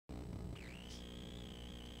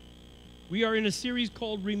We are in a series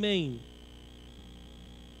called Remain.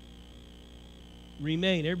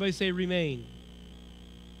 Remain. Everybody say remain.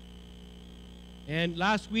 And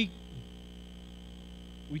last week,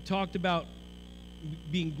 we talked about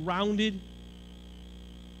being grounded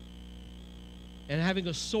and having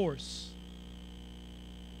a source.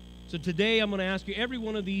 So today I'm going to ask you, every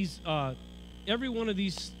one of these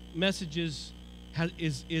messages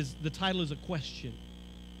is the title is a question.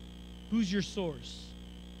 Who's your source?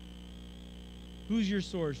 Who's your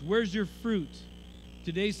source? Where's your fruit?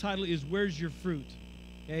 Today's title is Where's Your Fruit?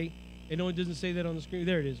 Okay? I know it doesn't say that on the screen.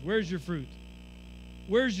 There it is. Where's your fruit?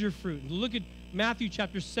 Where's your fruit? Look at Matthew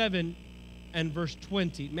chapter 7 and verse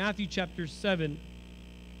 20. Matthew chapter 7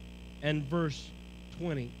 and verse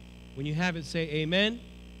 20. When you have it, say amen.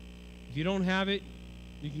 If you don't have it,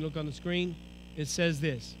 you can look on the screen. It says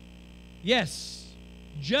this. Yes,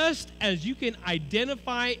 just as you can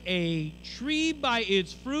identify a tree by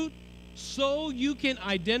its fruit, so you can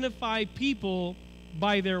identify people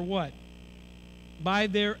by their what? By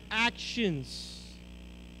their actions.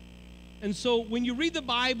 And so when you read the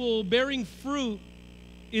Bible, bearing fruit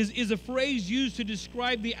is a phrase used to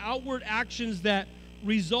describe the outward actions that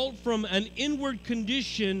result from an inward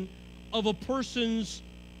condition of a person's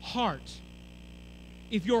heart.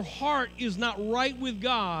 If your heart is not right with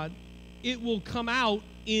God, it will come out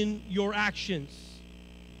in your actions.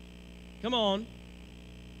 Come on.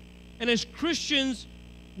 And as Christians,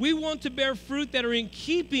 we want to bear fruit that are in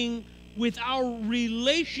keeping with our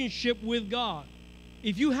relationship with God.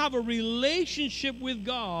 If you have a relationship with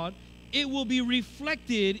God, it will be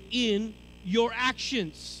reflected in your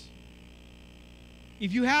actions.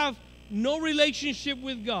 If you have no relationship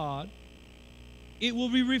with God, it will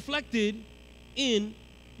be reflected in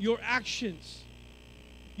your actions.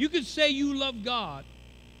 You could say you love God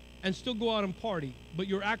and still go out and party, but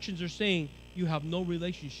your actions are saying you have no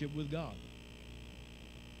relationship with God.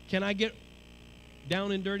 Can I get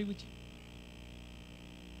down and dirty with you?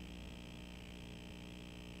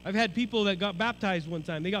 I've had people that got baptized one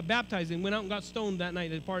time. They got baptized and went out and got stoned that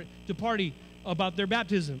night to party about their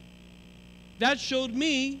baptism. That showed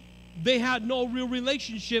me they had no real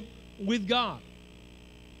relationship with God.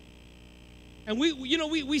 And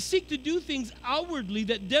we seek to do things outwardly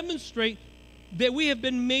that demonstrate that we have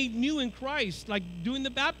been made new in Christ, like doing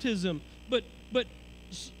the baptism.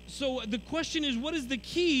 So the question is, what is the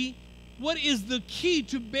key? What is the key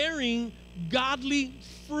to bearing godly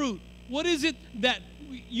fruit? What is it that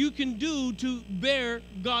you can do to bear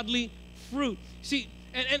godly fruit? See,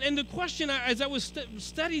 and the question, as I was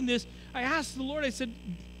studying this, I asked the Lord, I said,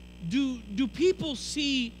 do people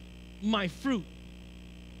see my fruit?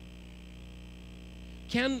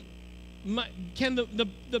 Can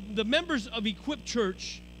the members of Equipped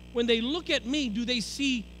Church, when they look at me, do they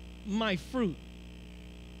see my fruit?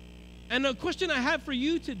 And the question I have for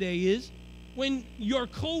you today is, when your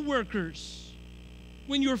co-workers,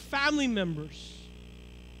 when your family members,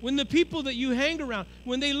 when the people that you hang around,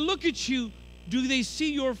 when they look at you, do they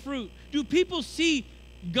see your fruit? Do people see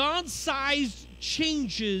God-sized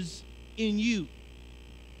changes in you?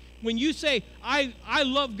 When you say, I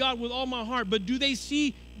love God with all my heart, but do they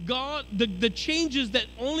see God, the changes that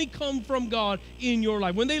only come from God in your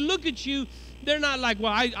life? When they look at you, they're not like,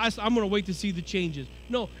 well, I'm going to wait to see the changes.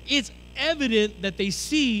 No, it's evident that they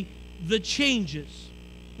see the changes.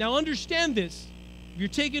 Now understand this. If you're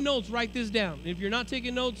taking notes, write this down. If you're not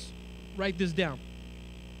taking notes, write this down.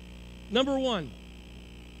 Number one,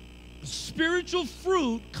 spiritual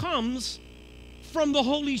fruit comes from the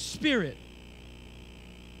Holy Spirit.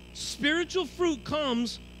 Spiritual fruit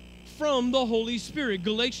comes from the Holy Spirit.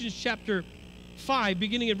 Galatians chapter 5,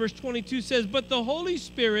 beginning at verse 22 says, but the Holy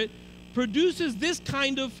Spirit produces this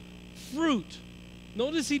kind of fruit.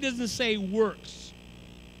 Notice he doesn't say works.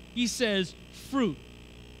 He says fruit.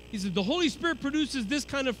 He says the Holy Spirit produces this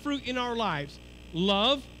kind of fruit in our lives: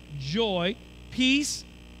 love, joy, peace,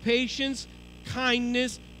 patience,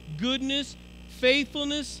 kindness, goodness,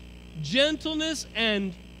 faithfulness, gentleness,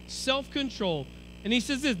 and self-control. And he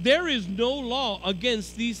says this, there is no law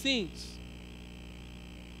against these things.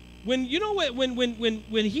 When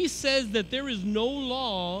he says that there is no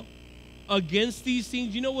law against these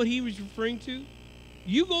things, you know what he was referring to?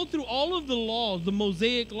 You go through all of the laws, the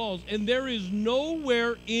Mosaic laws, and there is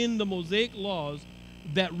nowhere in the Mosaic laws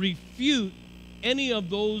that refute any of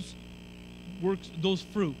those works, those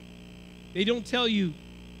fruit. They don't tell you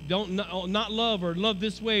not love or love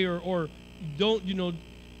this way or don't,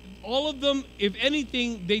 all of them, if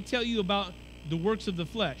anything, they tell you about the works of the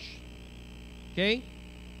flesh. Okay?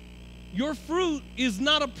 Your fruit is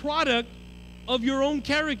not a product of your own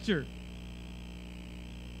character.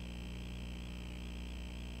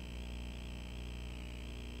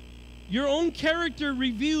 Your own character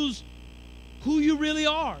reveals who you really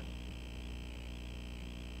are.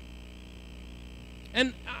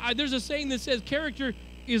 And there's a saying that says character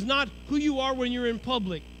is not who you are when you're in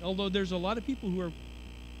public, although there's a lot of people who are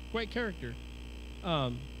quite character.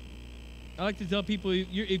 I like to tell people,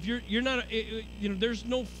 if you're not, there's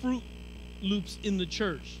no Fruit Loops in the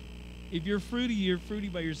church. If you're fruity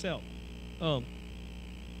by yourself.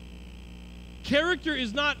 Character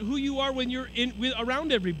is not who you are when you're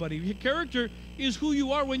around everybody. Character is who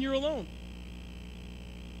you are when you're alone.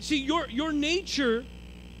 See, your nature,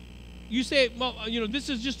 you say, well, this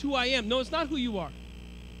is just who I am. No, it's not who you are.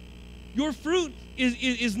 Your fruit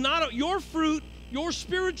is not your fruit. Your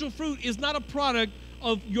spiritual fruit is not a product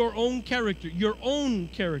of your own character. Your own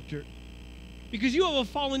character, because you have a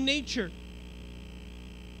fallen nature.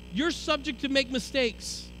 You're subject to make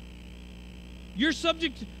mistakes. You're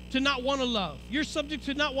subject to not want to love. You're subject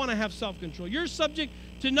to not want to have self-control. You're subject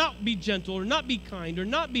to not be gentle or not be kind or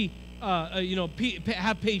not be,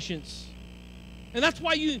 have patience. And that's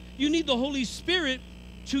why you need the Holy Spirit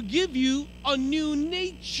to give you a new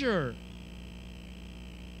nature.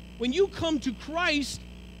 When you come to Christ,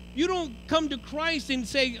 you don't come to Christ and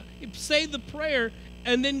say the prayer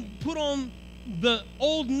and then put on the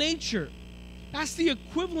old nature. That's the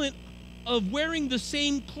equivalent of wearing the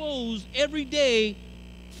same clothes every day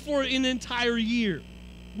for an entire year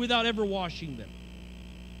without ever washing them.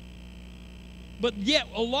 But yet,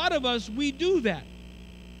 a lot of us, we do that.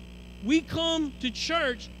 We come to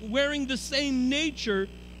church wearing the same nature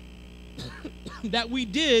that we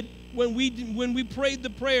did when we prayed the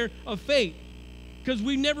prayer of faith, because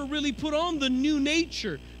we never really put on the new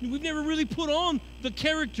nature. We've never really put on the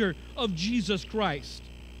character of Jesus Christ.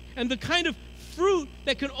 And the kind of fruit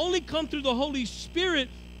that can only come through the Holy Spirit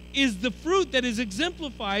is the fruit that is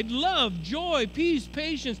exemplified: love, joy, peace,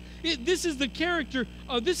 patience. This is the character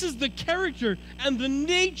and the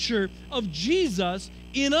nature of Jesus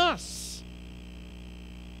in us.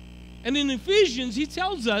 And in Ephesians, he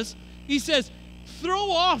tells us, he says,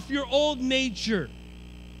 throw off your old nature.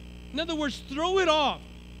 In other words, throw it off.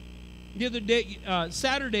 The other day,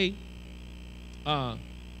 Saturday, I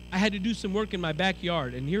had to do some work in my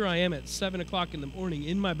backyard, and here I am at 7 o'clock in the morning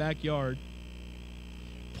in my backyard,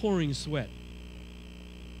 pouring sweat.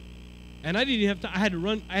 And I didn't have to. I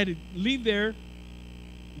had to leave there,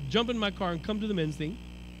 jump in my car, and come to the men's thing.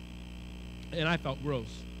 And I felt gross.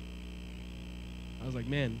 I was like,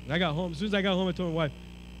 man. And I got home. As soon as I got home, I told my wife.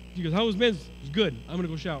 She goes, "How was men's?" It was good. I'm gonna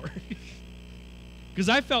go shower. Because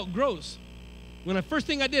I felt gross. When the first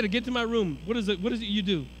thing I did, I get to my room. What is it you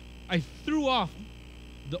do? I threw off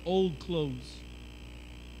the old clothes.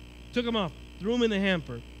 Took them off. Threw them in the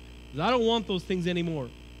hamper. Because I don't want those things anymore.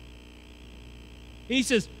 And he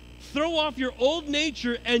says, throw off your old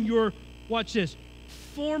nature and your, watch this,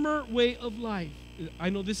 former way of life. I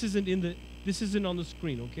know this isn't on the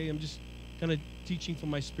screen, okay? I'm just kind of teaching from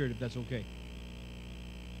my spirit, if that's okay.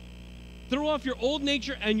 Throw off your old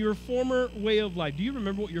nature and your former way of life. Do you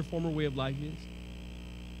remember what your former way of life is?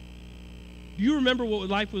 Do you remember what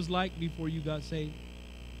life was like before you got saved?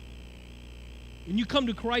 When you come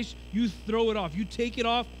to Christ, you throw it off. You take it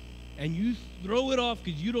off, and you throw it off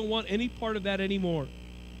because you don't want any part of that anymore.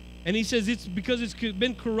 And he says it's because it's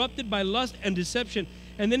been corrupted by lust and deception.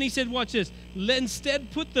 And then he said, watch this. Instead,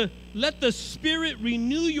 let the Spirit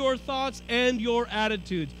renew your thoughts and your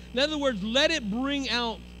attitudes. In other words, let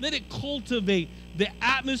it cultivate the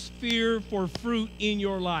atmosphere for fruit in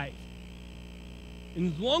your life.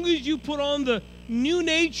 And as long as you put on the new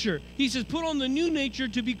nature, he says, put on the new nature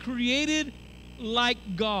to be created like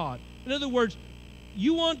God. In other words,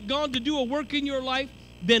 you want God to do a work in your life,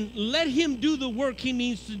 then let him do the work he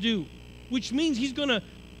needs to do, which means he's going to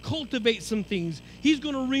cultivate some things. He's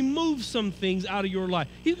going to remove some things out of your life.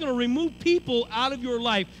 He's going to remove people out of your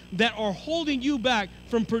life that are holding you back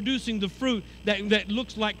from producing the fruit that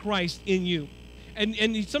looks like Christ in you.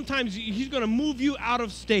 And sometimes he's going to move you out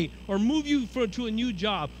of state, or move you to a new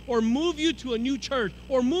job, or move you to a new church,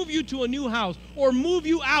 or move you to a new house, or move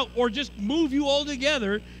you out, or just move you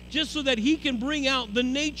altogether, just so that he can bring out the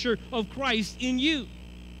nature of Christ in you.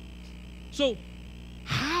 So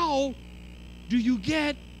how do you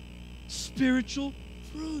get spiritual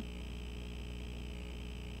fruit?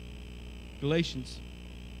 Galatians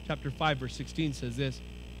chapter 5 verse 16 says this.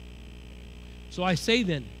 So I say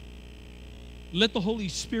then, let the Holy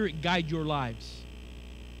Spirit guide your lives.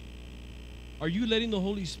 Are you letting the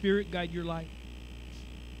Holy Spirit guide your life?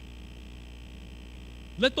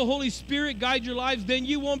 Let the Holy Spirit guide your lives, then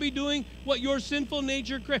you won't be doing what your sinful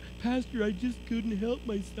nature craves. Pastor, I just couldn't help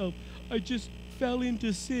myself. I just fell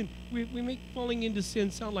into sin. We make falling into sin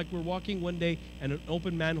sound like we're walking one day and an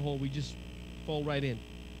open manhole, we just fall right in.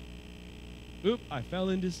 Oop, I fell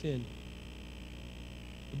into sin.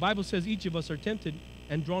 The Bible says each of us are tempted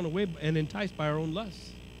and drawn away and enticed by our own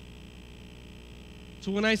lusts.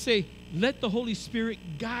 So when I say, let the Holy Spirit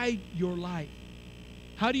guide your life,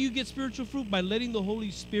 how do you get spiritual fruit? By letting the Holy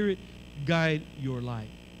Spirit guide your life.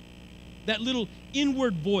 That little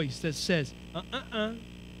inward voice that says,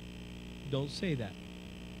 don't say that.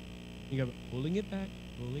 You got pulling it back.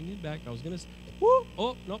 I was going to say, whoo,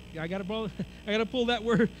 oh, nope, I got to pull that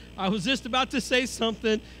word. I was just about to say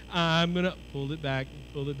something. I'm going to pull it back.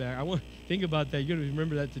 I want to think about that. You're going to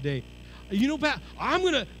remember that today. You know, Pat, I'm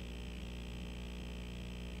going to.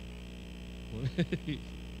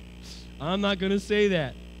 I'm not going to say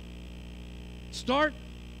that. Start.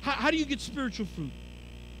 How do you get spiritual fruit?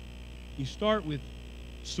 You start with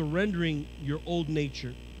surrendering your old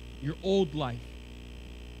nature, your old life.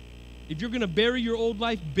 If you're going to bury your old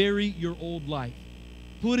life, bury your old life.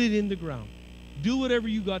 Put it in the ground. Do whatever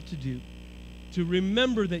you got to do to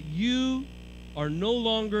remember that you are no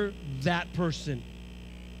longer that person.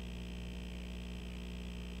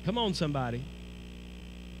 Come on, somebody.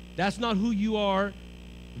 That's not who you are.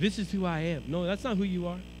 This is who I am. No, that's not who you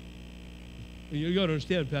are. You got to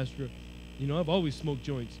understand, Pastor. You know, I've always smoked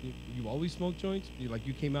joints. You always smoked joints? Like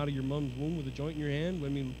you came out of your mom's womb with a joint in your hand? I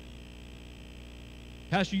mean,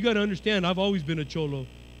 Pastor, you got to understand, I've always been a cholo.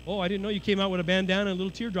 Oh, I didn't know you came out with a bandana and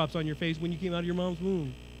little teardrops on your face when you came out of your mom's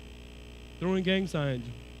womb. Throwing gang signs.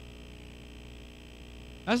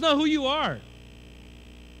 That's not who you are.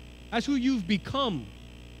 That's who you've become.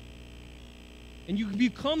 And you can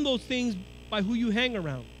become those things by who you hang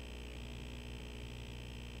around.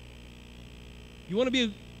 You want to be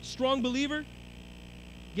a strong believer?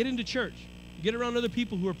 Get into church. Get around other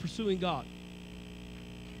people who are pursuing God.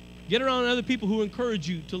 Get around other people who encourage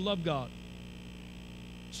you to love God.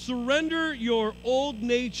 Surrender your old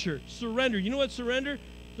nature. Surrender. You know what surrender?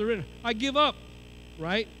 Surrender. I give up,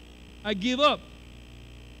 right? I give up.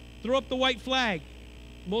 Throw up the white flag.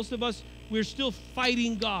 Most of us, we're still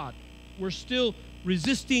fighting God. We're still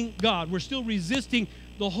resisting God. We're still resisting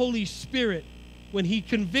the Holy Spirit when He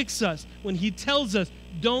convicts us, when He tells us,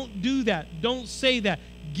 don't do that, don't say that,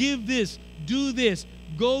 give this, do this,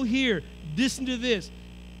 go here, listen to this.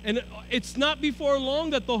 And it's not before long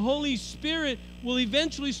that the Holy Spirit will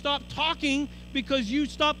eventually stop talking because you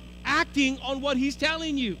stop acting on what He's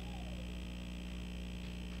telling you.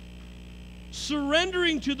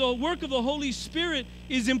 Surrendering to the work of the Holy Spirit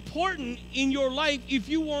is important in your life if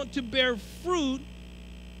you want to bear fruit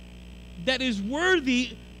that is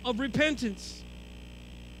worthy of repentance.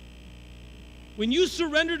 When you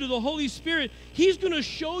surrender to the Holy Spirit, He's going to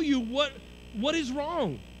show you what is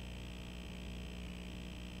wrong.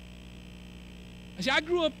 I see, I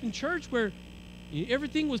grew up in church where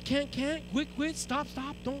everything was can't, quit, stop,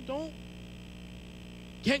 don't.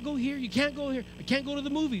 Can't go here, you can't go here. I can't go to the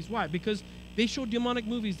movies. Why? Because they show demonic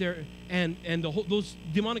movies there, and those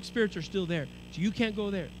demonic spirits are still there. So you can't go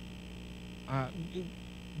there.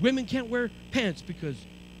 Women can't wear pants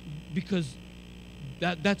because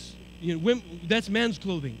that's that's man's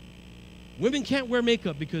clothing. Women can't wear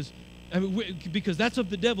makeup because that's of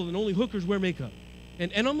the devil, and only hookers wear makeup.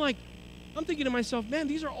 And I'm thinking to myself, man,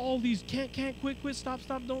 these are all these can't, quit, stop,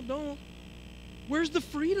 don't. Where's the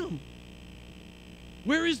freedom?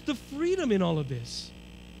 Where is the freedom in all of this?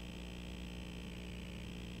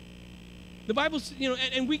 The Bible,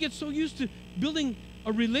 and we get so used to building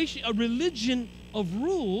a religion of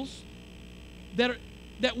rules that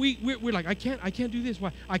we're like, I can't do this.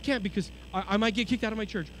 Why? I can't because I might get kicked out of my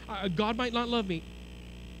church. God might not love me.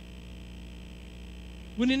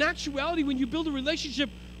 When in actuality, when you build a relationship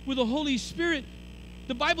with the Holy Spirit,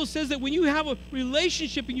 the Bible says that when you have a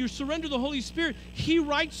relationship and you surrender the Holy Spirit, He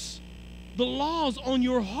writes the laws on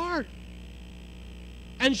your heart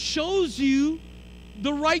and shows you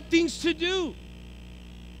the right things to do.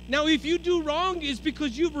 Now, if you do wrong, it's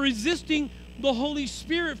because you're resisting the Holy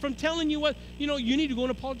Spirit from telling you what, you need to go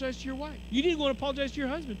and apologize to your wife. You need to go and apologize to your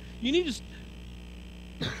husband. You need to...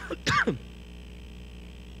 I'm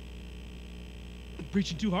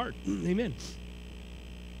preaching too hard. Amen.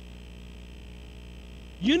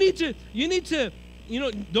 You need to,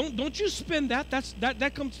 don't you spend that.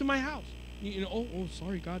 That comes to my house. Oh,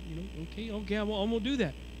 sorry, God. Okay, I won't do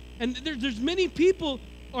that. And there's many people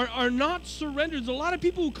are not surrendered. There's a lot of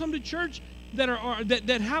people who come to church that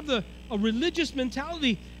have a religious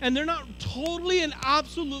mentality, and they're not totally and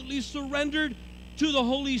absolutely surrendered to the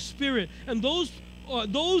Holy Spirit. And those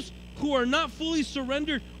who are not fully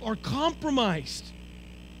surrendered are compromised.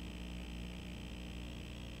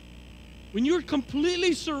 when you're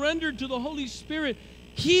completely surrendered to the Holy Spirit,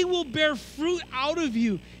 He will bear fruit out of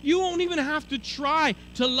you. You won't even have to try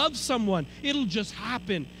to love someone. It'll just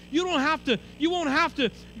happen. You won't have to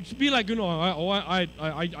be like,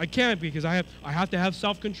 I can't because I have to have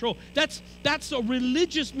self-control. That's a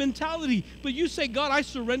religious mentality. But you say, God, I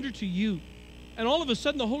surrender to you. And all of a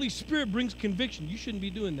sudden the Holy Spirit brings conviction. You shouldn't be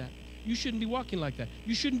doing that. You shouldn't be walking like that.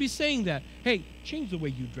 You shouldn't be saying that. Hey, change the way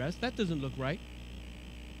you dress. That doesn't look right.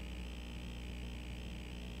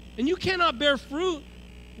 And you cannot bear fruit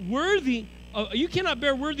worthy. You cannot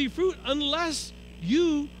bear worthy fruit unless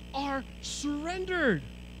you are surrendered.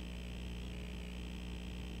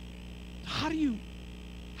 How do you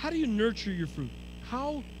nurture your fruit?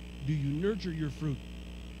 How do you nurture your fruit?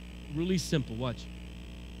 Really simple. Watch.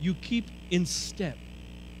 You keep in step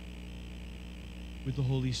with the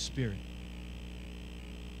Holy Spirit.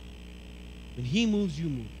 When He moves, you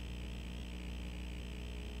move.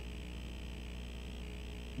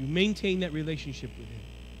 You maintain that relationship with Him.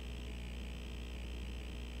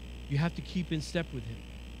 You have to keep in step with Him.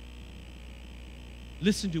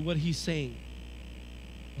 Listen to what He's saying.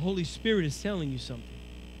 The Holy Spirit is telling you something.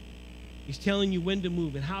 He's telling you when to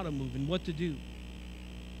move and how to move and what to do.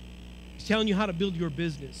 He's telling you how to build your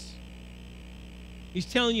business. He's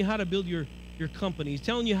telling you how to build your company. He's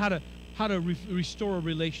telling you how to restore a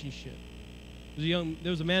relationship. There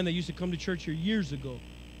was a man that used to come to church here years ago,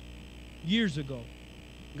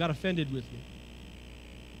 got offended with me.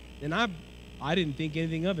 And I didn't think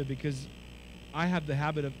anything of it because I have the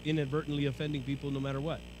habit of inadvertently offending people no matter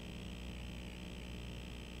what.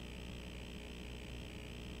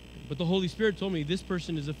 But the Holy Spirit told me, this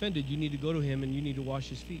person is offended. You need to go to him and you need to wash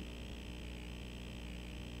his feet.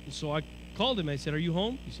 And so I called him. I said, are you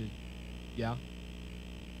home? He said, yeah.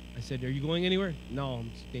 I said, are you going anywhere? No,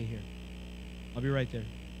 I'm staying here. I'll be right there.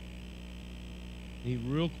 And he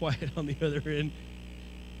real quiet on the other end.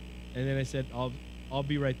 And then I said, I'll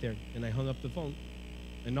be right there. And I hung up the phone.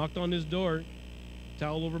 I knocked on his door,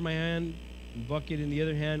 towel over my hand, and bucket in the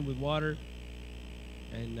other hand with water.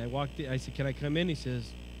 And I walked in. I said, can I come in? He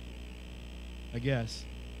says, I guess.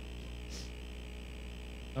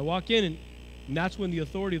 I walk in, and that's when the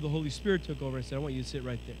authority of the Holy Spirit took over. I said, I want you to sit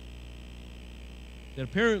right there. That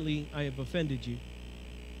apparently I have offended you.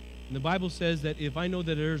 And the Bible says that if I know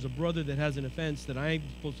that there's a brother that has an offense, that I'm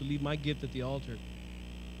supposed to leave my gift at the altar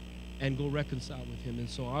and go reconcile with him. And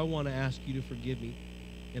so I want to ask you to forgive me.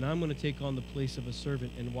 And I'm going to take on the place of a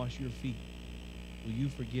servant and wash your feet. Will you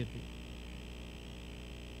forgive me?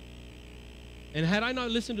 And had I not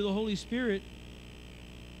listened to the Holy Spirit,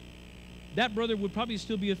 that brother would probably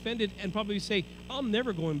still be offended and probably say, I'm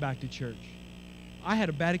never going back to church. I had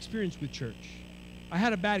a bad experience with church. I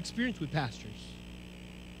had a bad experience with pastors.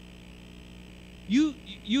 You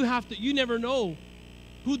never know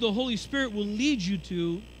who the Holy Spirit will lead you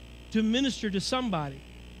to minister to somebody.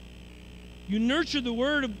 You nurture the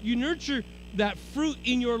word, you nurture that fruit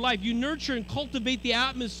in your life. You nurture and cultivate the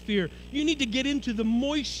atmosphere. You need to get into the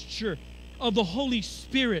moisture of the Holy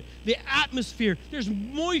Spirit, the atmosphere. There's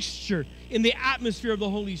moisture in the atmosphere of the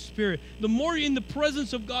Holy Spirit. The more in the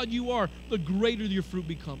presence of God you are, the greater your fruit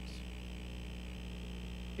becomes.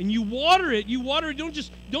 And you water it. Don't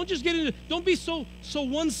just get into. Don't be so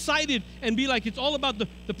one-sided and be like it's all about the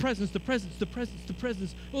presence.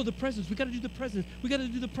 Oh, the presence. We got to do the presence. We got to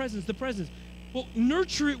do the presence. Well,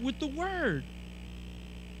 nurture it with the Word.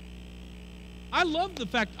 I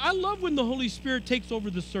love when the Holy Spirit takes over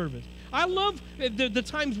the service. I love the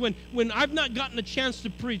times when I've not gotten a chance to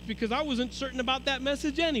preach because I wasn't certain about that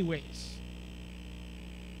message anyways.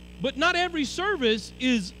 But not every service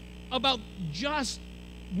is about just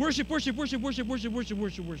worship. And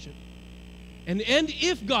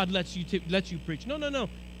if God lets you preach. No.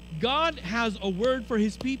 God has a word for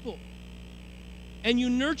his people. And you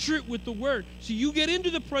nurture it with the word. So you get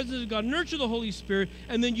into the presence of God, nurture the Holy Spirit,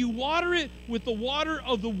 and then you water it with the water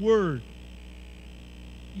of the word.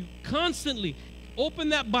 You constantly open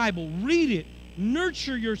that Bible, read it,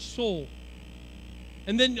 nurture your soul,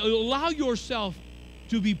 and then allow yourself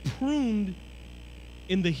to be pruned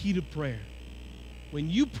in the heat of prayer. When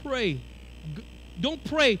you pray, don't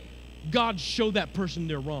pray, God, show that person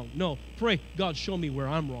they're wrong. No, pray, God, show me where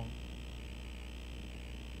I'm wrong.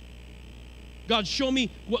 God, show me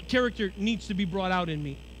what character needs to be brought out in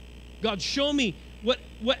me. God, show me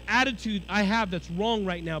what attitude I have that's wrong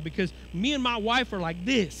right now, because me and my wife are like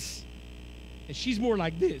this, and she's more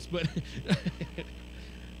like this, but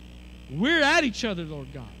we're at each other,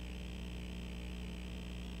 Lord God.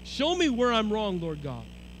 Show me where I'm wrong, Lord God.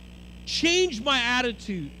 Change my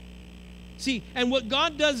attitude. See, and what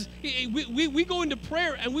God does, we go into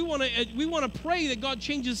prayer and we want to pray that God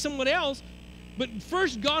changes someone else, but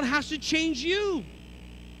first God has to change you.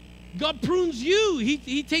 God prunes you.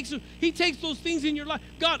 He takes those things in your life.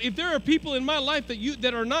 God, if there are people in my life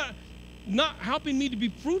that are not helping me to be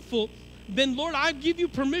fruitful, then Lord, I give you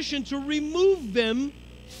permission to remove them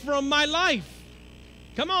from my life.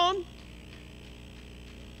 Come on.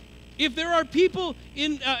 If there are people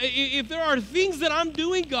if there are things that I'm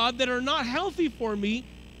doing, God, that are not healthy for me,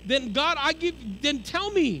 then God, then tell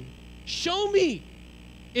me, show me.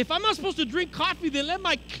 If I'm not supposed to drink coffee, then let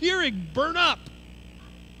my Keurig burn up.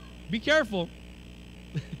 Be careful.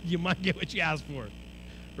 You might get what you asked for,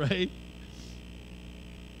 right?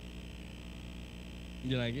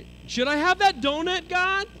 You're like, should I have that donut,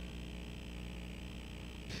 God?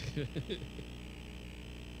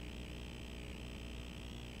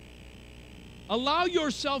 Allow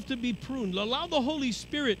yourself to be pruned. Allow the Holy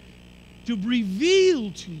Spirit to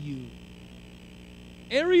reveal to you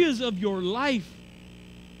areas of your life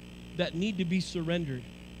that need to be surrendered.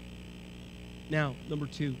 Now, number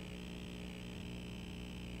 2.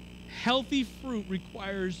 Healthy fruit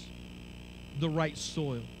requires the right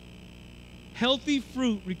soil. Healthy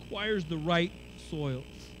fruit requires the right soil.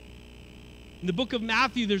 In the book of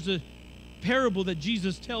Matthew, there's a parable that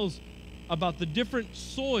Jesus tells about the different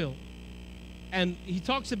soil. And he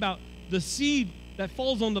talks about the seed that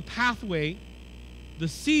falls on the pathway, the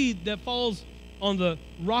seed that falls on the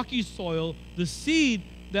rocky soil, the seed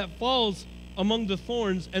that falls among the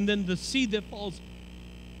thorns, and then the seed that falls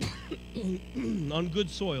on good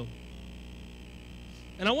soil.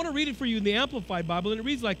 And I want to read it for you in the Amplified Bible, and it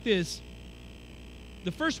reads like this.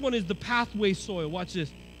 The first one is the pathway soil. Watch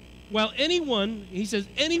this. While anyone, he says,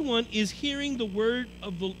 anyone is hearing the word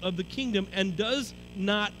of the kingdom and does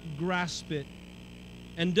not grasp it,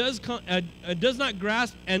 and does not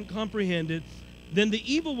grasp and comprehend it, then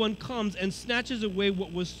the evil one comes and snatches away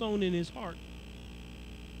what was sown in his heart.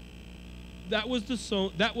 That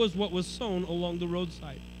was what was sown along the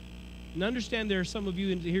roadside. And understand, there are some of you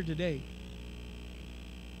in here today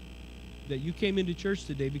that you came into church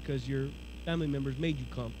today because your family members made you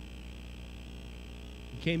come.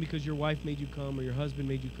 You came because your wife made you come or your husband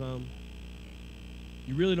made you come.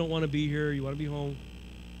 You really don't want to be here. You want to be home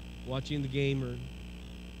watching the game or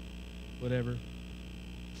whatever.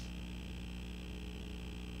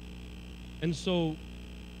 And so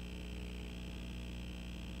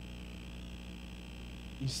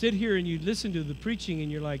you sit here and you listen to the preaching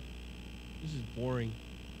and you're like, this is boring.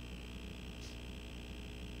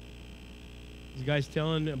 This guy's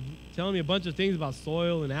telling me a bunch of things about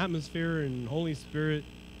soil and atmosphere and Holy Spirit.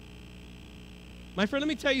 My friend, let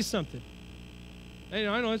me tell you something.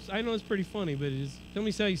 I know it's pretty funny, but let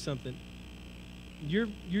me tell you something.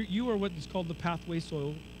 You are what is called the pathway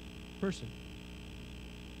soil person.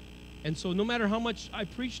 And so no matter how much I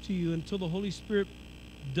preach to you, until the Holy Spirit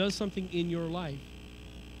does something in your life,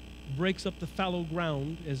 breaks up the fallow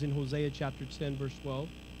ground, as in Hosea chapter 10, verse 12,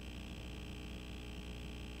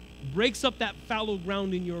 breaks up that fallow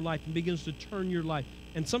ground in your life and begins to turn your life.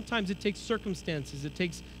 And sometimes it takes circumstances, it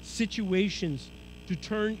takes situations to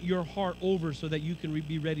turn your heart over so that you can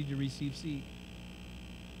be ready to receive seed.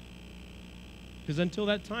 Because until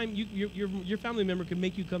that time, your family member can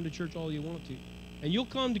make you come to church all you want to. And you'll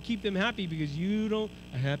come to keep them happy because you don't,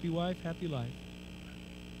 a happy wife, happy life.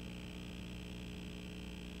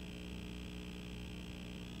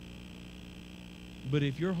 But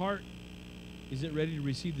if your heart isn't ready to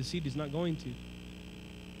receive the seed, it's not going to.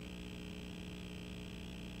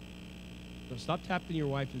 So stop tapping your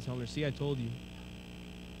wife and telling her, see, I told you.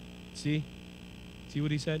 See? See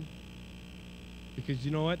what he said? Because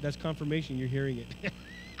you know what? That's confirmation. You're hearing it.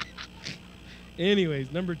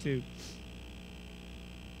 Anyways, number 2.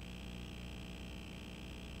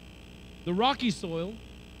 The rocky soil.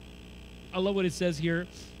 I love what it says here.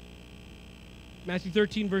 Matthew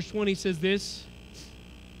 13, verse 20 says this.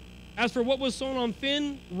 As for what was sown on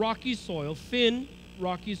thin, rocky soil,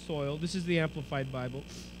 this is the Amplified Bible.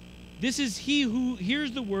 This is he who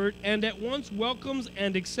hears the word and at once welcomes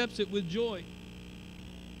and accepts it with joy,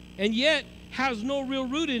 and yet has no real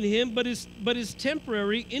root in him, but is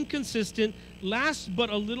temporary, inconsistent, lasts but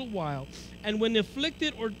a little while. And when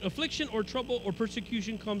affliction or trouble or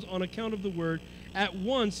persecution comes on account of the word, at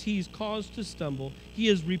once he is caused to stumble. He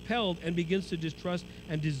is repelled and begins to distrust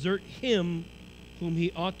and desert him whom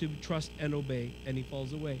he ought to trust and obey, and he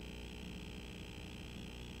falls away.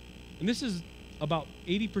 And this is about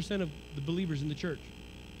 80% of the believers in the church.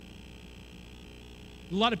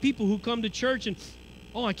 A lot of people who come to church and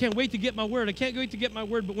Oh, I can't wait to get my word. I can't wait to get my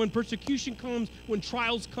word. But when persecution comes, when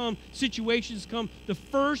trials come, situations come, the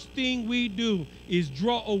first thing we do is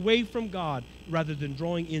draw away from God rather than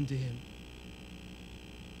drawing into Him.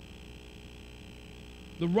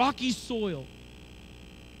 The rocky soil.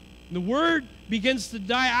 The word begins to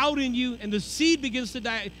die out in you, and the seed begins to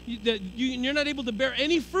die. You're not able to bear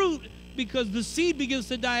any fruit because the seed begins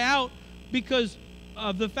to die out because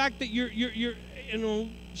of the fact that you're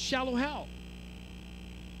shallow hell.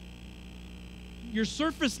 You're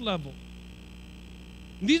surface level.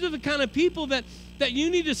 And these are the kind of people that you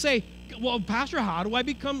need to say, well, Pastor, how do I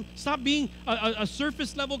stop being a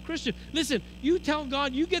surface level Christian? Listen, you tell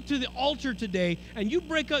God, you get to the altar today and you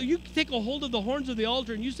take a hold of the horns of the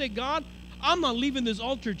altar and you say, God, I'm not leaving this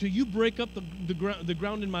altar till you break up the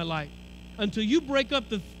ground in my life, until you break up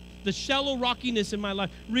the shallow rockiness in my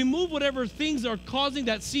life. Remove whatever things are causing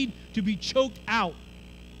that seed to be choked out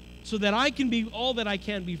so that I can be all that I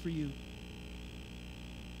can be for you.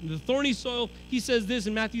 The thorny soil, he says this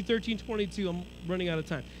in Matthew 13:22. I'm running out of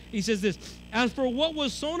time. He says this, as for what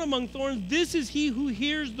was sown among thorns, this is he who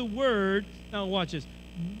hears the word. Now watch this.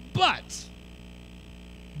 But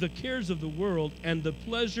the cares of the world and the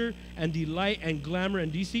pleasure and delight and glamour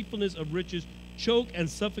and deceitfulness of riches choke and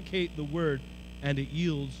suffocate the word, and it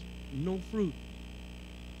yields no fruit.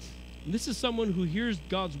 And this is someone who hears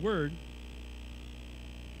God's word.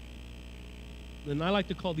 And I like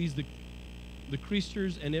to call these the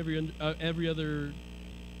creasters and every other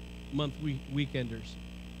month weekenders.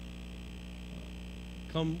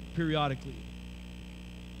 Come periodically.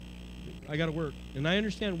 I got to work, and I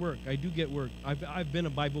understand work. I do get work. I've been a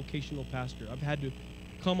bivocational pastor. I've had to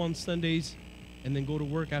come on Sundays and then go to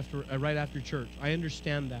work right after church. I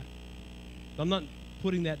understand that. I'm not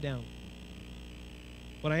putting that down.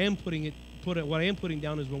 What I am putting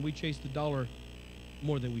down is when we chase the dollar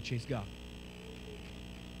more than we chase God.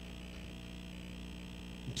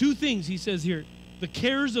 Two things he says here: the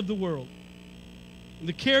cares of the world.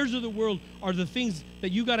 The cares of the world are the things that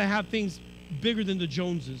you got to have things bigger than the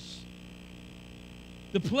Joneses.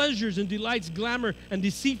 The pleasures and delights, glamour and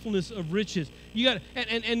deceitfulness of riches. You got,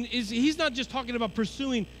 he's not just talking about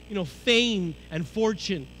pursuing, fame and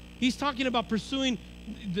fortune. He's talking about pursuing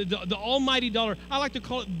the almighty dollar. I like to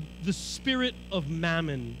call it the spirit of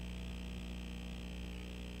mammon.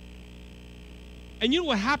 And you know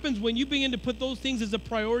what happens when you begin to put those things as a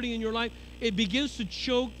priority in your life? It begins to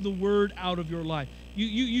choke the word out of your life.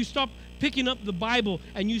 You stop picking up the Bible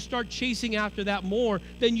and you start chasing after that more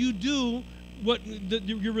than you do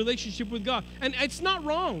your relationship with God. And it's not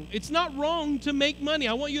wrong. It's not wrong to make money.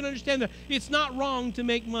 I want you to understand that. It's not wrong to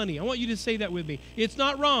make money. I want you to say that with me. It's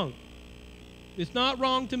not wrong. It's not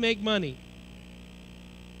wrong to make money.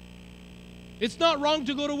 It's not wrong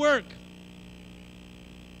to go to work.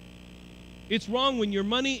 It's wrong when your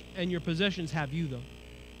money and your possessions have you, though.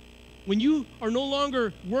 When you are no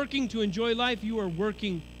longer working to enjoy life, you are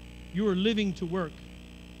living to work.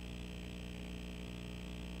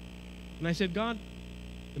 And I said, God,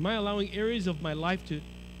 am I allowing areas of my life to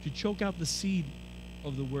choke out the seed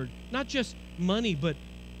of the word? Not just money, but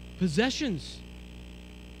possessions.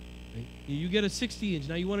 Right? You get a 60-inch,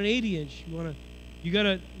 now you want an 80-inch. You got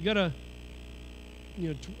a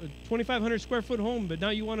 2,500 square foot home, but now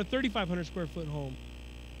you want a 3,500 square foot home.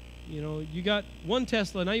 You got one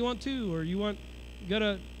Tesla, now you want two, or you got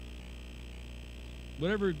a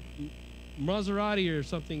whatever Maserati or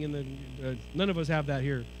something in the. None of us have that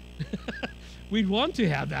here. We'd want to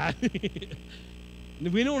have that.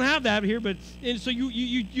 We don't have that here, and so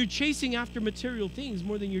you're chasing after material things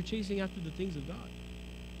more than you're chasing after the things of God.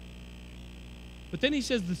 But then he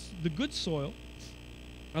says the good soil.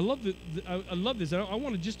 I love this. I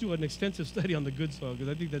want to just do an extensive study on the good soil because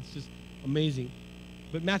I think that's just amazing.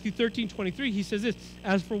 But Matthew 13:23, he says this: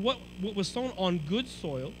 as for what was sown on good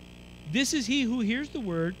soil, this is he who hears the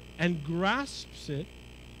word and grasps it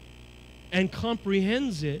and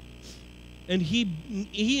comprehends it, and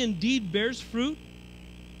he indeed bears fruit.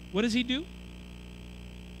 What does he do?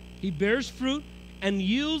 He bears fruit and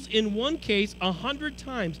yields in one case 100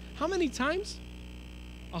 times. How many times?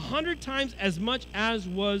 100 times as much as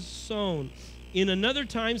was sown. In another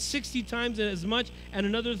time, 60 times as much, and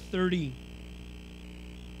another 30.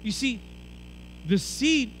 You see, the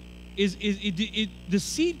seed the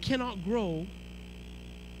seed cannot grow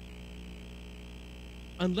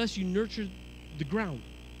unless you nurture the ground.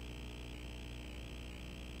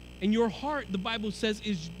 And your heart, the Bible says,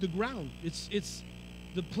 is the ground. It's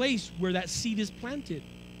the place where that seed is planted.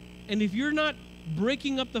 And if you're not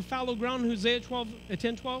breaking up the fallow ground, Hosea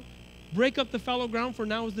 10:12, break up the fallow ground, for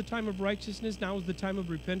now is the time of righteousness, now is the time of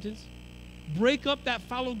repentance. break up that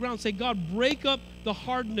fallow ground. Say, God, break up the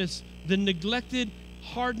hardness, the neglected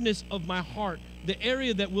hardness of my heart, the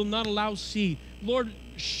area that will not allow seed. Lord,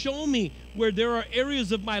 show me where there are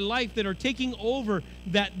areas of my life that are taking over,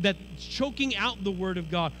 that choking out the Word of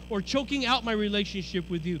God, or choking out my relationship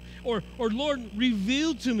with you. Or Lord,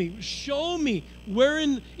 reveal to me, show me where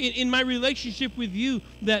in my relationship with you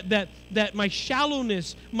that my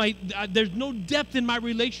shallowness, there's no depth in my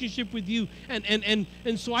relationship with you, and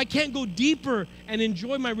so I can't go deeper and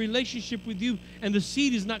enjoy my relationship with you, and the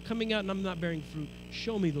seed is not coming out and I'm not bearing fruit.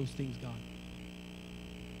 Show me those things, God.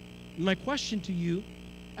 And my question to you,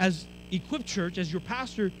 as Equip Church, as your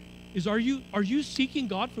pastor, is are you seeking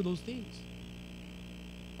God for those things?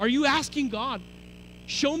 Are you asking God,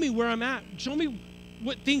 show me where I'm at, show me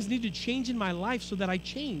what things need to change in my life so that I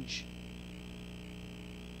change?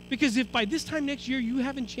 Because if by this time next year you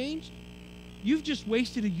haven't changed, you've just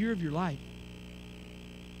wasted a year of your life.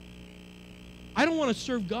 I don't want to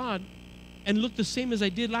serve God and look the same as I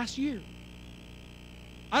did last year.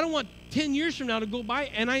 I don't want 10 years from now to go by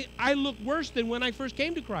and I look worse than when I first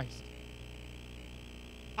came to Christ.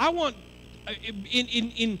 I want,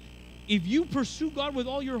 if you pursue God with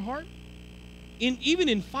all your heart, even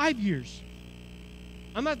in 5 years,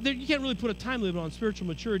 I'm not there, you can't really put a time limit on spiritual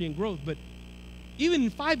maturity and growth, but even in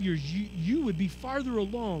 5 years, you would be farther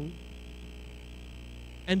along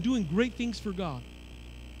and doing great things for God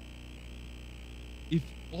if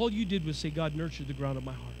all you did was say, God, nurture the ground of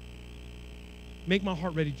my heart. Make my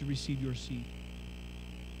heart ready to receive your seed.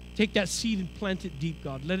 Take that seed and plant it deep,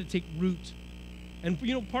 God. Let it take root. And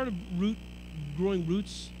you know, part of growing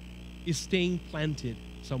roots is staying planted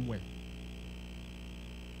somewhere.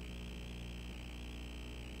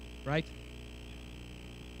 Right?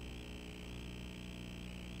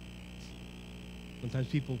 Sometimes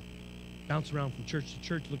people bounce around from church to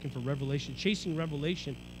church looking for revelation, chasing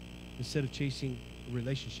revelation instead of chasing a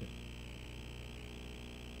relationship.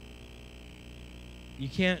 You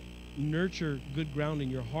can't nurture good ground in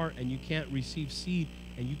your heart, and you can't receive seed,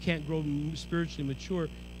 and you can't grow spiritually mature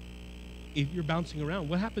if you're bouncing around.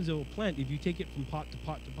 What happens to a plant if you take it from pot to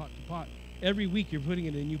pot to pot to pot? Every week you're putting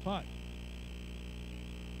it in a new pot.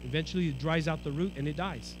 Eventually it dries out the root and it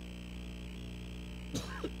dies.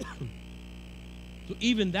 So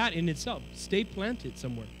even that in itself, stay planted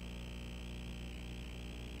somewhere.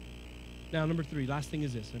 Now, number 3, last thing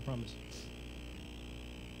is this, I promise.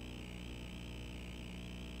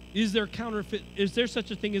 Is there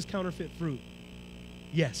such a thing as counterfeit fruit?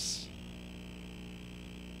 Yes.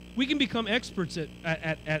 We can become experts at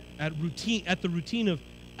the routine of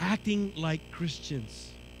acting like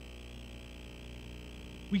Christians.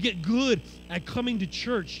 We get good at coming to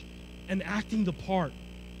church and acting the part.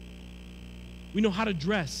 We know how to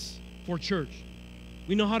dress for church.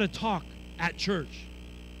 We know how to talk at church.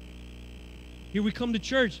 Here we come to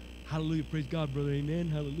church. Hallelujah, praise God, brother, amen,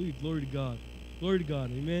 hallelujah, glory to God. Glory to God,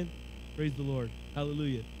 amen, praise the Lord,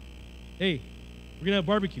 hallelujah. Hey, we're going to have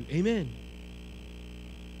barbecue, amen.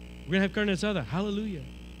 We're going to have carne asada, hallelujah.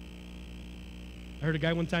 I heard a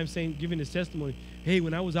guy one time giving his testimony, hey,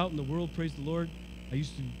 when I was out in the world, praise the Lord, I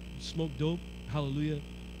used to smoke dope, hallelujah,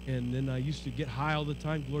 and then I used to get high all the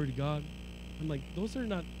time, glory to God. I'm like, those are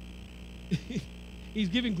not, he's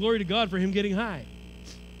giving glory to God for him getting high.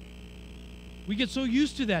 We get so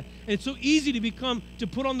used to that, and it's so easy to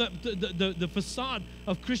put on the facade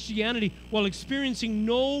of Christianity while experiencing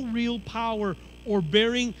no real power or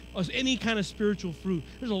bearing any kind of spiritual fruit.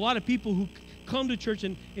 There's a lot of people who come to church,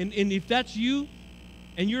 and if that's you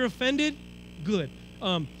and you're offended, good.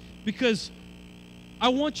 Because I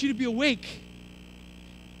want you to be awake.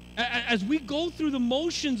 As we go through the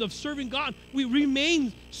motions of serving God, we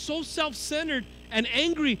remain so self-centered and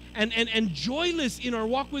angry and joyless in our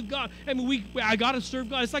walk with God. I mean, I got to serve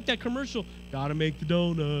God. It's like that commercial. Got to make the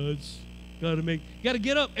donuts. Got to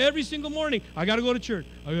get up every single morning. I got to go to church.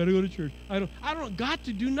 I got to go to church. I don't got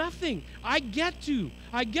to do nothing. I get to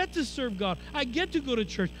serve God. I get to go to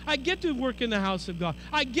church. I get to work in the house of God.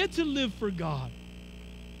 I get to live for God.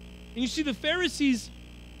 And you see, the Pharisees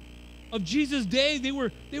of Jesus' day, they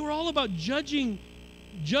were all about judging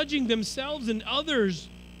themselves and others.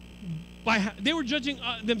 They were judging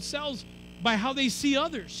themselves by how they see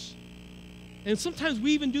others. And sometimes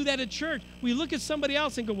we even do that at church. We look at somebody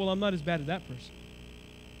else and go, well, I'm not as bad as that person.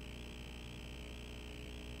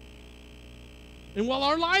 And while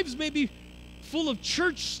our lives may be full of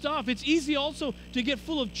church stuff, it's easy also to get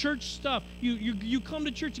full of church stuff. You come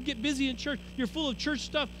to church, you get busy in church, you're full of church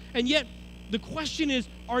stuff, and yet the question is,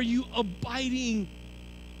 are you abiding?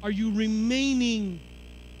 Are you remaining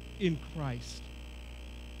in Christ?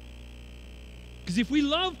 Because if we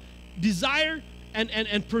desire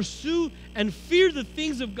and pursue and fear the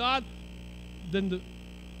things of God, then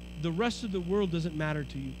the rest of the world doesn't matter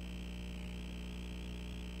to you.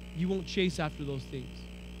 You won't chase after those things.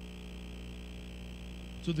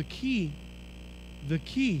 So the key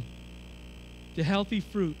to healthy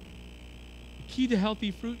fruit,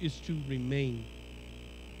 is to remain.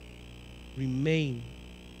 Remain.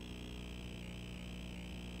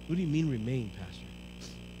 What do you mean remain, Pastor?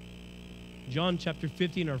 John chapter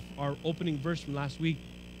 15, our opening verse from last week,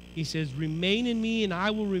 he says, remain in me and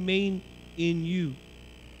I will remain in you.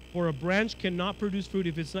 For a branch cannot produce fruit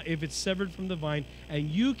if it's severed from the vine, and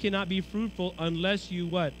you cannot be fruitful unless you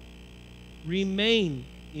what? Remain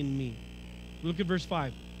in me. Look at verse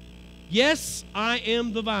 5. Yes, I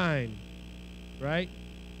am the vine, right?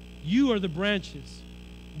 You are the branches.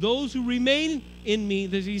 Those who remain in me,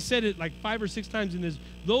 he said it like 5 or 6 times in this,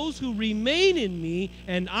 those who remain in me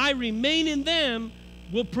and I remain in them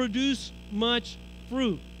will produce much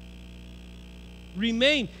fruit.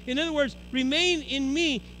 Remain. In other words, remain in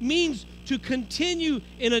me means to continue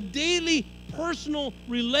in a daily personal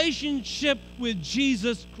relationship with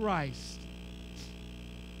Jesus Christ.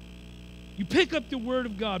 You pick up the Word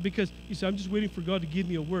of God because you say, I'm just waiting for God to give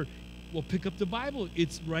me a word. Well, pick up the Bible.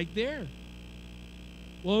 It's right there.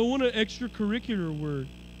 Well, I want an extracurricular word.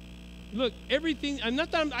 Look, everything, I'm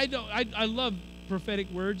not that I love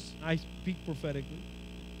prophetic words. I speak prophetically.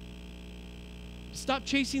 Stop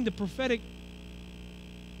chasing the prophetic,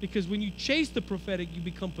 because when you chase the prophetic, you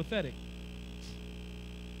become pathetic.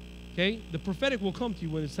 Okay? The prophetic will come to you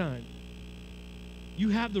when it's time. You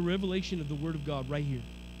have the revelation of the Word of God right here.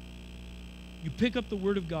 You pick up the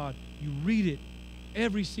Word of God. You read it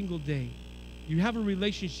every single day. You have a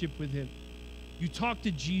relationship with Him. You talk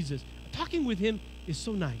to Jesus. Talking with Him is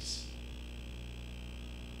so nice.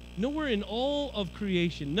 Nowhere in all of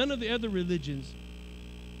creation, none of the other religions,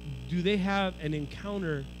 do they have an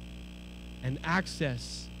encounter and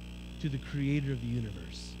access to the Creator of the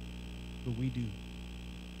universe. But we do.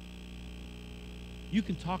 You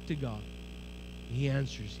can talk to God, and He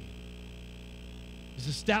answers you. It's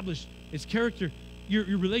established, its character, your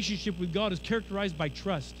relationship with God is characterized by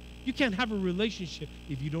trust. You can't have a relationship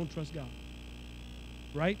if you don't trust God.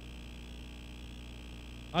 Right?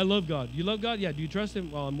 I love God. You love God? Yeah. Do you trust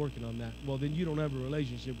Him? Well, I'm working on that. Well, then you don't have a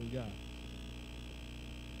relationship with God.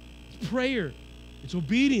 It's prayer. It's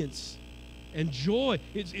obedience and joy.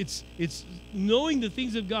 It's knowing the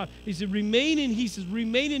things of God. He said, remain in, He says,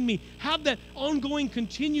 remain in me. Have that ongoing,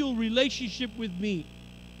 continual relationship with me.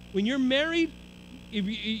 When you're married, if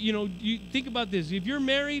you think about this. If you're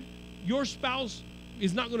married, your spouse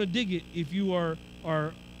is not going to dig it if you are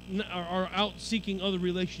out seeking other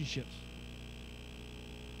relationships.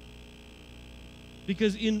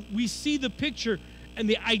 Because we see the picture and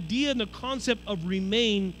the idea and the concept of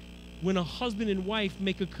remain when a husband and wife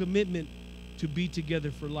make a commitment to be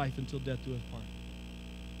together for life until death do us part.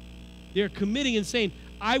 They're committing and saying,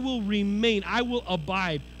 I will remain, I will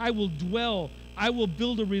abide, I will dwell, I will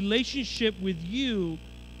build a relationship with you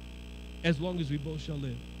as long as we both shall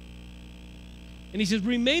live. And He says,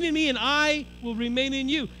 remain in me and I will remain in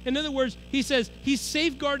you. In other words, He says, He's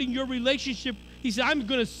safeguarding your relationship. He said, I'm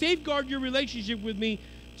going to safeguard your relationship with me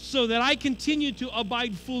so that I continue to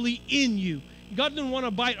abide fully in you. God doesn't want to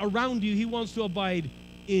abide around you. He wants to abide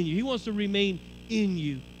in you. He wants to remain in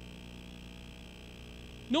you.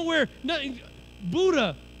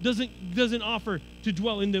 Buddha doesn't offer to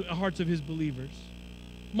dwell in the hearts of his believers.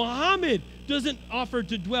 Muhammad doesn't offer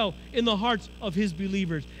to dwell in the hearts of his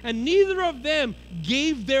believers. And neither of them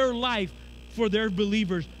gave their life for their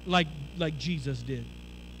believers like Jesus did.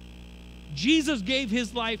 Jesus gave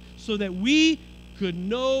His life so that we could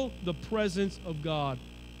know the presence of God.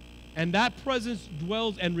 And that presence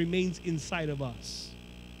dwells and remains inside of us.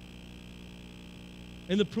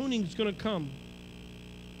 And the pruning is going to come.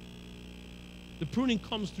 The pruning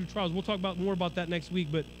comes through trials. We'll talk more about that next week.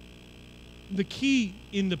 But the key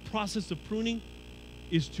in the process of pruning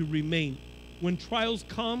is to remain. When trials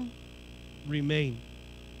come, remain.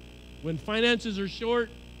 When finances are short,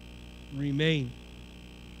 remain.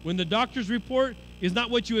 When the doctor's report is not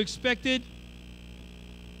what you expected,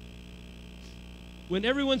 when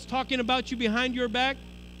everyone's talking about you behind your back,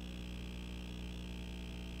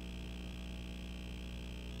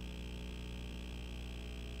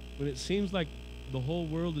 when it seems like the whole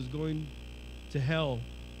world is going to hell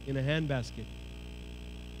in a handbasket,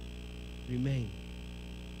 remain.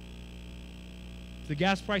 If the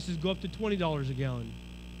gas prices go up to $20 a gallon,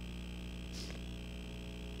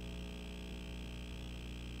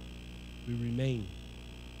 we remain.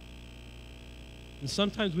 And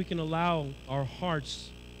sometimes we can allow our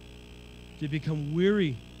hearts to become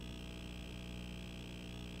weary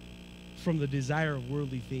from the desire of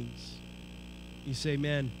worldly things. You say,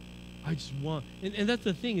 man, I just want, and that's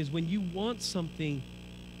the thing, is when you want something,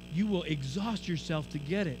 you will exhaust yourself to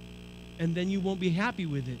get it, and then you won't be happy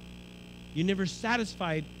with it. You're never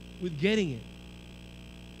satisfied with getting it.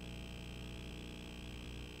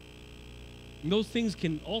 And those things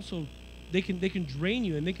can also, they can drain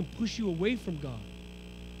you, and they can push you away from God.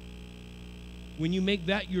 When you make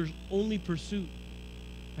that your only pursuit.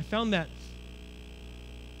 I found that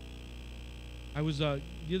I was the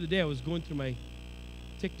other day I was going through my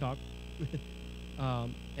TikTok,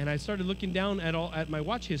 and I started looking down at my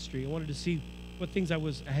watch history. I wanted to see what things I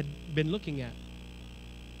had been looking at,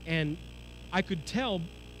 and I could tell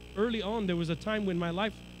early on there was a time when my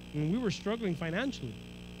life when we were struggling financially,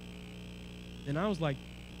 and I was like,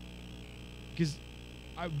 because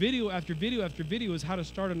video after video after video is how to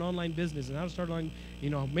start an online business and how to start on,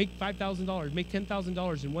 make $5,000, make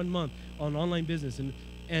 $10,000 in 1 month on online business,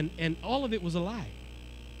 and all of it was a lie,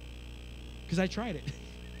 because I tried it.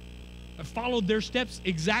 I followed their steps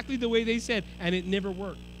exactly the way they said, and it never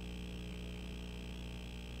worked.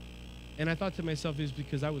 And I thought to myself, it's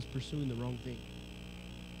because I was pursuing the wrong thing.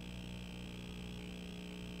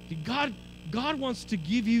 See, God wants to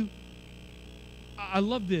give you, I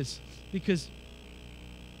love this, because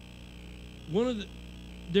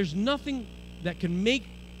there's nothing that can make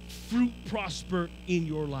fruit prosper in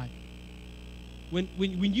your life. When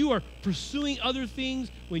you are pursuing other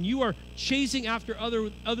things, when you are chasing after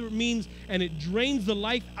other means, and it drains the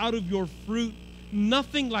life out of your fruit,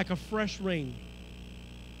 nothing like a fresh rain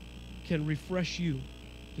can refresh you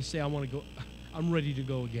to say, I want to go, I'm ready to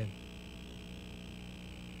go again.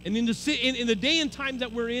 And in the day and time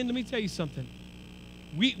that we're in, let me tell you something.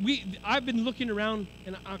 I've been looking around,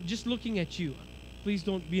 and I'm just looking at you. Please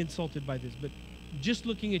don't be insulted by this, but just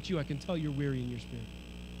looking at you, I can tell you're weary in your spirit.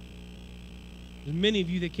 There's many of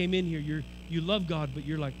you that came in here, you love God, but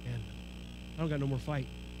you're like, man, I don't got no more fight.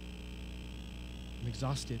 I'm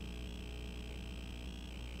exhausted.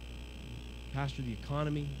 Pastor, the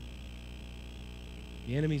economy,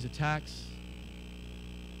 the enemy's attacks,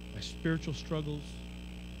 my spiritual struggles,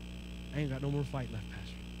 I ain't got no more fight left,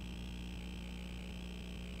 Pastor.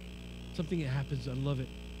 Something that happens, I love it,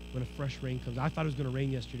 when a fresh rain comes. I thought it was going to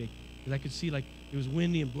rain yesterday, because I could see, like, it was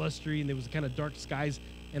windy and blustery, and there was kind of dark skies,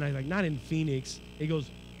 and I was like, not in Phoenix. It goes,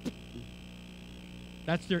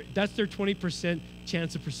 that's their 20%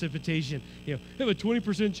 chance of precipitation. They have a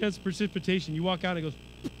 20% chance of precipitation. You walk out, and it goes,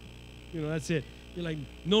 that's it. You're like,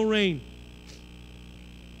 no rain.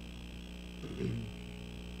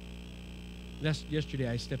 Yesterday,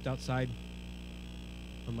 I stepped outside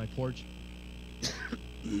on my porch.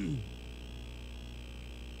 And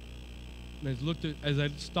as I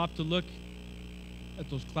stopped to look at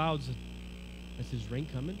those clouds, I said, is rain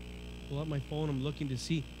coming? Pull out my phone, I'm looking to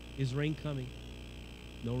see, is rain coming?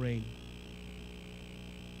 No rain.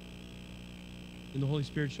 And the Holy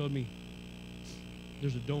Spirit showed me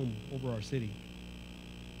there's a dome over our city.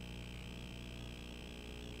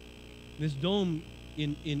 This dome,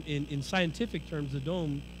 in scientific terms, the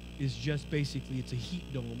dome is just basically, it's a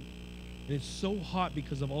heat dome. And it's so hot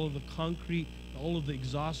because of all of the concrete, all of the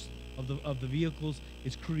exhaust of the vehicles.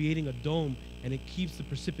 It's creating a dome, and it keeps the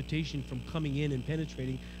precipitation from coming in and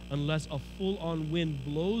penetrating unless a full-on wind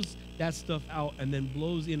blows that stuff out and then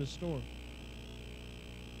blows in a storm.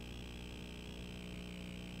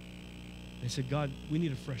 I said, God, we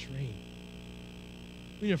need a fresh rain.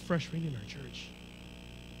 We need a fresh rain in our church.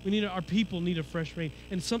 Our people need a fresh rain.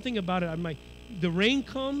 And something about it, the rain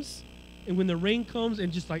comes, and when the rain comes,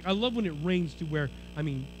 and just like, I love when it rains to where,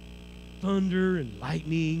 thunder and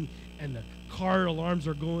lightning, and the car alarms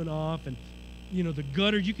are going off, and, the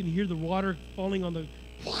gutter, you can hear the water falling on the,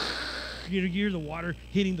 you hear the water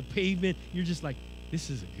hitting the pavement. You're just like, this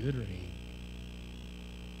is a good rain.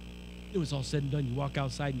 It was all said and done. You walk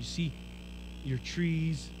outside and you see your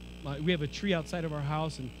trees. We have a tree outside of our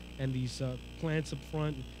house, and these plants up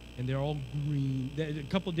front, and they're all green. A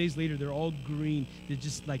couple of days later, they're all green. They're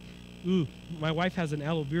just like, ooh. My wife has an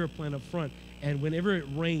aloe vera plant up front, and whenever it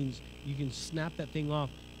rains, you can snap that thing off,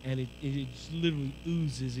 and it just literally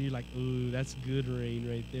oozes, and you're like, ooh, that's good rain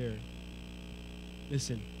right there.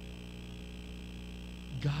 Listen,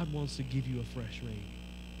 God wants to give you a fresh rain.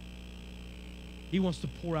 He wants to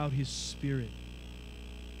pour out His Spirit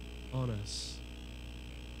on us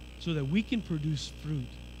so that we can produce fruit.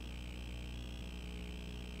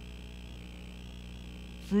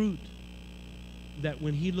 Fruit that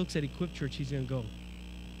when He looks at Equip Church, He's going to go,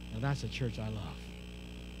 now that's a church I love.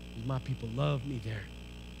 My people love me there.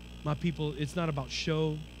 My people, it's not about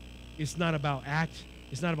show. It's not about act.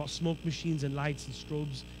 It's not about smoke machines and lights and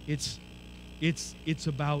strobes. It's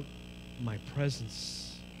about my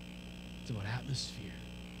presence. It's about atmosphere.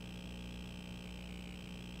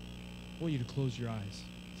 I want you to close your eyes.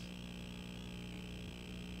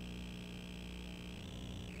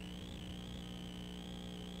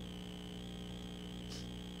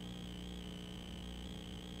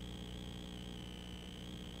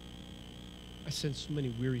 I sense so many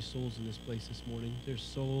weary souls in this place this morning. There's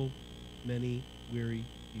so many weary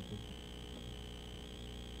people.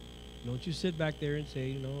 Don't you sit back there and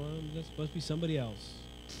say, that's supposed to be somebody else.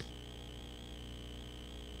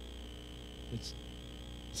 It's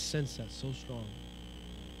sense that so strong.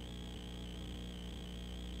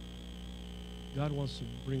 God wants to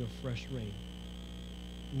bring a fresh rain.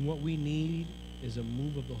 And what we need is a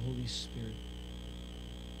move of the Holy Spirit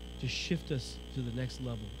to shift us to the next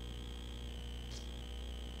level.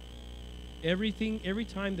 Every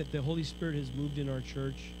time that the Holy Spirit has moved in our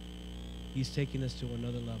church, He's taking us to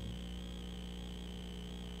another level.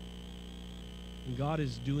 And God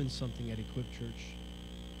is doing something at Equip Church.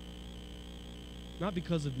 Not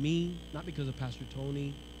because of me, not because of Pastor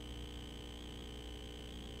Tony,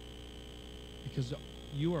 because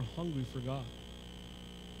you are hungry for God.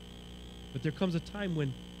 But there comes a time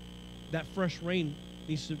when that fresh rain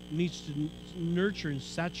needs to nurture and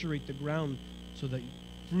saturate the ground so that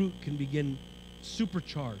fruit can begin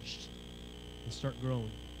supercharged and start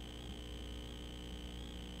growing.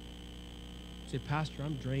 Say, Pastor,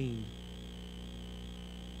 I'm drained.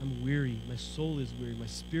 I'm weary. My soul is weary. My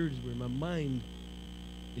spirit is weary. My mind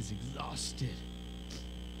is exhausted.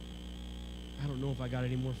 I don't know if I got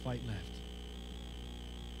any more fight left.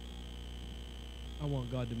 I want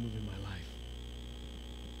God to move in my life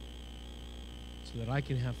so that I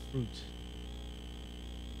can have fruit.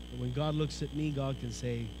 And when God looks at me, God can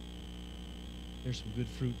say, there's some good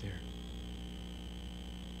fruit there.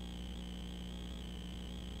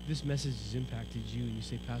 If this message has impacted you and you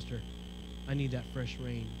say, Pastor, I need that fresh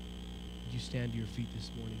rain, would you stand to your feet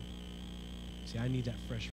this morning? Say, I need that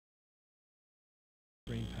fresh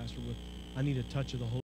rain, Pastor. I need a touch of the Holy